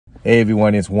Hey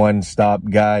everyone, it's One Stop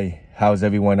Guy. How's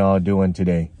everyone all doing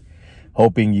today?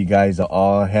 Hoping you guys are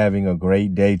all having a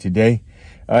great day today.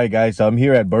 All right, guys, so I'm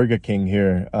here at Burger King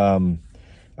here. I'm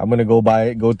gonna go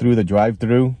through the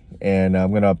drive-through, and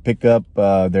I'm gonna pick up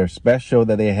their special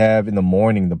that they have in the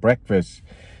morning, the breakfast.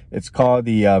 It's called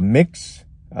the mix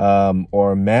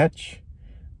or match,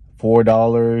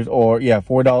 $4 or yeah,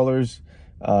 $4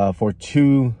 for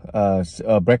two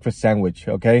breakfast sandwich.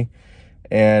 Okay.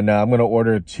 And I'm gonna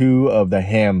order 2 of the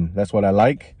ham. That's what I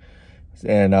like,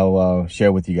 and I'll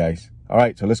share with you guys. All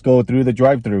right, so let's go through the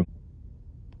drive-through.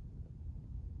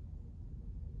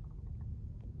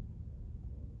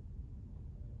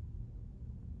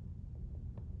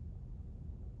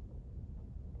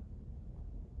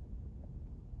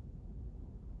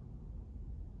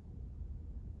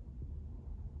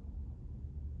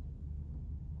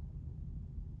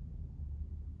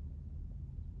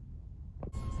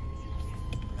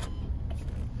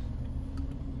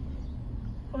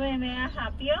 May I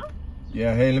help you?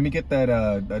 Yeah, hey, let me get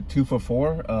that 2 for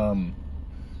 $4.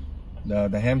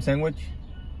 The ham sandwich.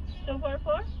 2 for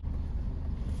 4?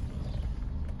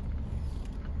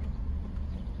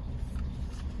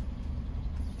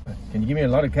 Can you give me a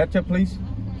lot of ketchup, please?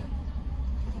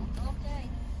 Okay.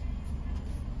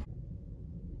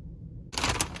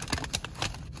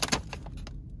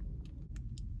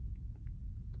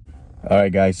 All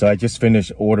right, guys, so I just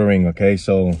finished ordering. Okay,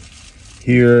 so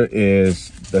here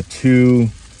is the 2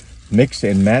 mix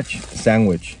and match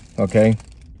sandwich. Okay,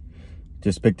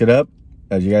 just picked it up.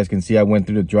 As you guys can see, I went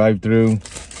through the drive-through,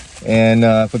 and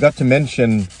I forgot to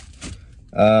mention,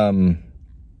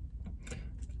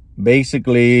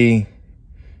 basically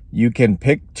you can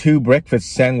pick 2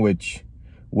 breakfast sandwich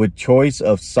with choice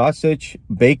of sausage,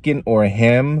 bacon, or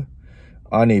ham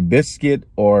on a biscuit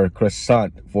or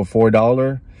croissant for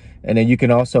 $4. And then you can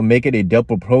also make it a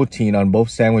double protein on both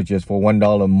sandwiches for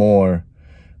 $1 more.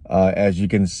 As you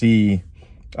can see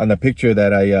on the picture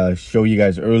that I showed you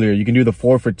guys earlier, you can do the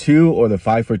 4 for 2 or the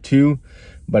 5 for 2.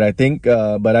 But I think,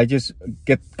 but I just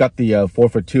got the 4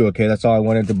 for 2. Okay, that's all I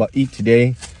wanted to eat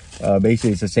today.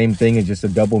 Basically, it's the same thing. It's just a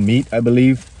double meat, I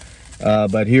believe.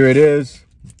 But here it is.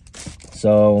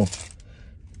 So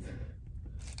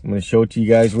I'm going to show it to you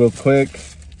guys real quick.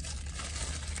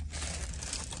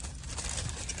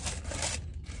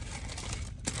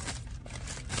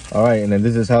 All right, and then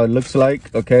this is how it looks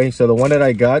like. Okay, so the one that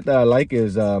I got that I like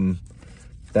is the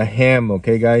ham.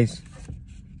 Okay, guys,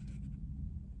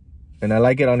 and I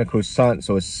like it on a croissant,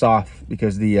 so it's soft,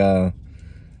 because the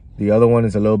other one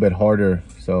is a little bit harder.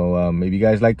 So if you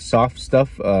guys like soft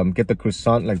stuff, get the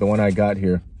croissant like the one I got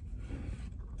here.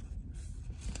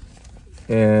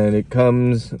 And it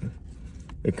comes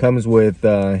with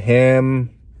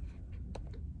ham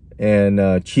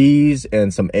and cheese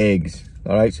and some eggs.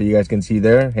 All right, so you guys can see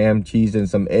there, ham, cheese, and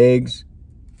some eggs.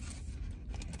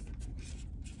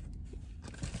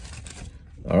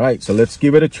 All right, so let's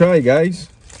give it a try, guys.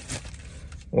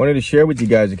 I wanted to share with you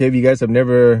guys, okay, if you guys have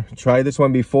never tried this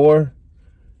one before,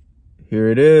 here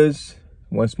it is.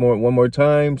 One more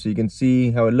time, so you can see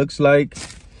how it looks like.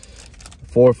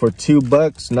 4 for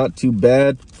 $2, not too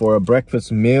bad for a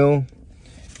breakfast meal.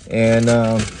 And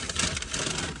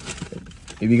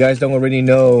if you guys don't already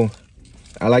know,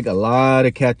 I like a lot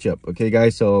of ketchup. Okay,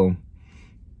 guys, so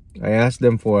I asked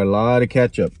them for a lot of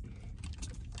ketchup.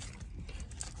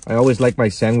 I always like my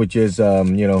sandwiches,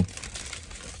 you know,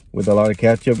 with a lot of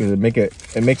ketchup, because it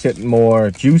makes it more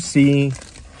juicy,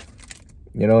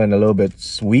 you know, and a little bit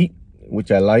sweet, which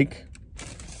I like.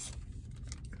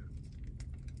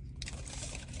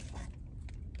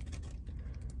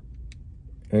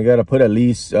 And you gotta put at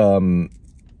least 2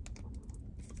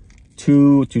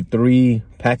 to 3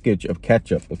 package of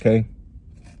ketchup, okay?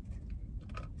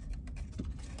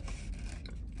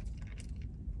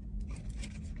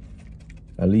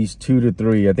 At least 2 to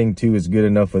 3. I think 2 is good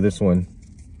enough for this one,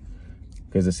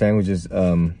 because the sandwich is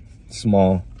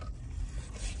small.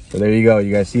 So there you go.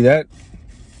 You guys see that?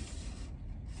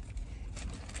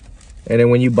 And then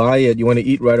when you buy it, you want to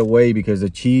eat right away, because the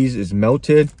cheese is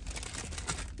melted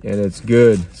and it's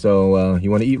good. So you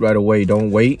want to eat right away.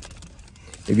 Don't wait.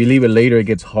 If you leave it later, it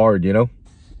gets hard, you know?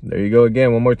 There you go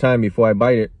again, one more time before I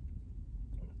bite it.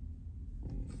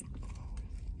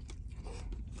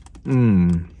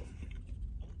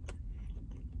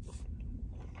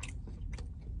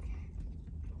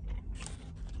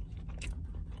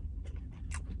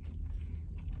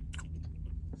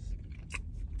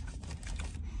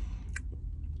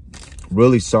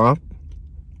 Really soft.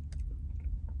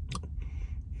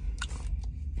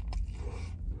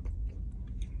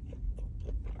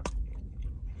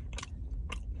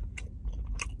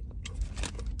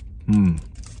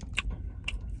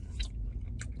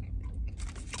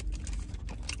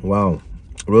 Wow,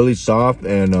 really soft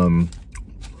and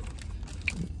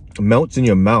melts in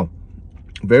your mouth.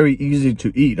 Very easy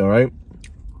to eat, all right?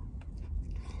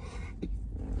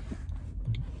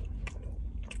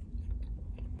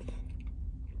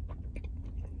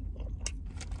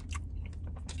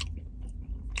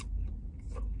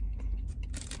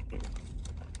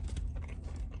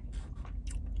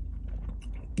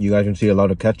 You guys can see a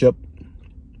lot of ketchup.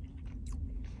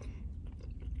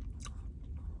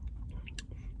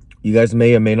 You guys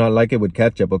may or may not like it with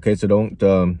ketchup, okay? So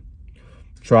don't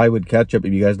try with ketchup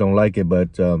if you guys don't like it.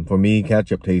 But for me,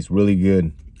 ketchup tastes really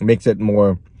good. It makes it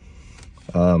more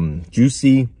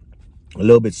juicy, a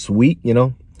little bit sweet, you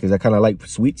know, because I kind of like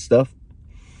sweet stuff.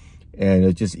 And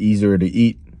it's just easier to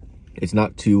eat. It's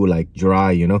not too, like,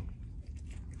 dry, you know?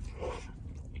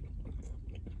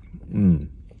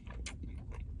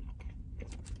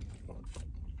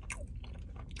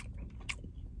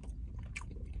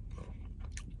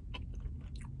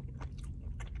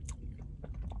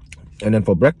 And then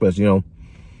for breakfast, you know,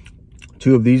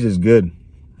 2 of these is good.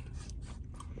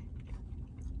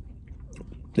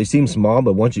 They seem small,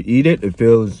 but once you eat it, it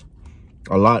feels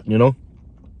a lot, you know.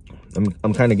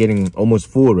 I'm kind of getting almost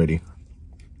full already.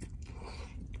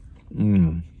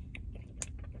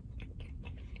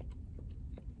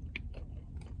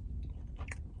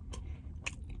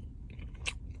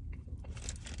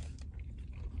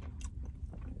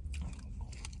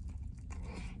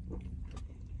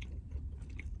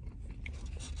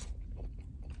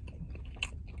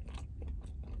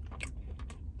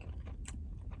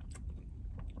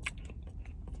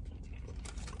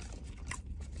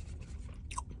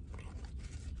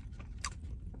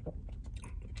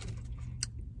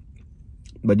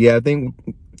 But yeah, I think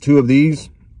 2 of these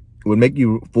would make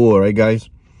you full, right, guys?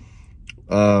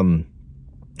 You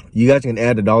guys can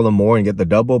add $1 more and get the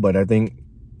double, but I think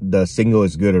the single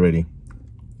is good already.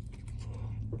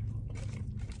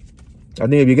 I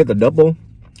think if you get the double,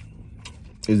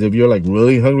 is if you're like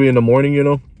really hungry in the morning, you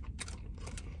know.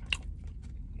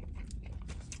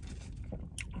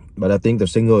 But I think the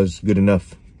single is good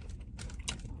enough.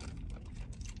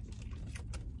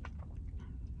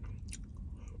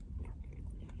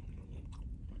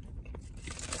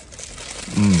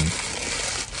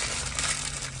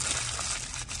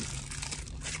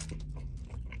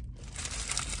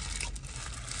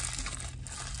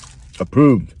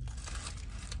 Approved.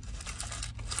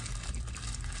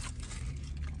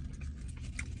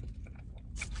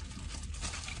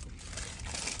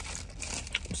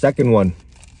 Second one.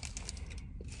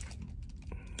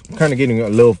 I'm kind of getting a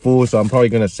little full, so I'm probably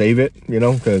going to save it, you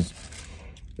know, because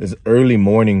it's early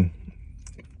morning.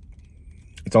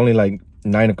 It's only like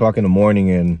 9 o'clock in the morning,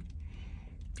 and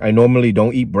I normally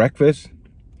don't eat breakfast.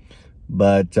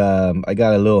 But I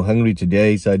got a little hungry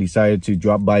today, so I decided to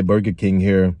drop by Burger King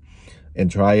here and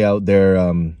try out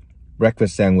their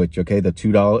breakfast sandwich. Okay, the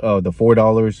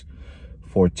 $4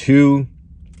 for 2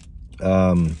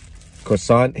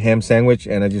 croissant ham sandwich,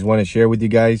 and I just want to share with you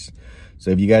guys.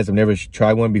 So if you guys have never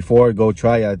tried one before, go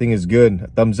try it. I think it's good.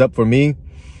 Thumbs up for me,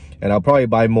 and I'll probably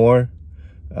buy more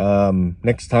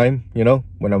next time, you know,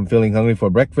 when I'm feeling hungry for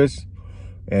breakfast.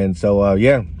 And so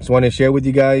yeah, just want to share with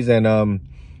you guys, and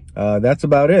that's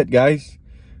about it, guys.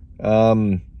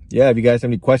 Yeah, if you guys have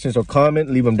any questions or comment,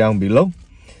 leave them down below.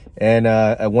 And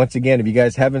once again, if you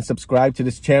guys haven't subscribed to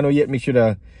this channel yet, make sure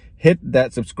to hit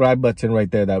that subscribe button right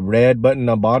there, that red button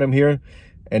on bottom here,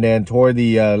 and then toward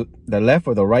the left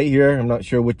or the right here, I'm not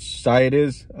sure which side it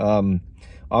is.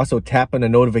 Also tap on the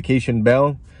notification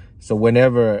bell, so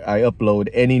whenever I upload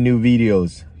any new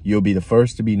videos, you'll be the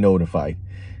first to be notified.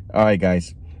 All right,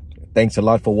 guys, thanks a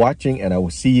lot for watching, and I will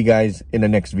see you guys in the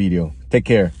next video. Take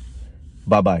care.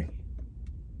 Bye-bye.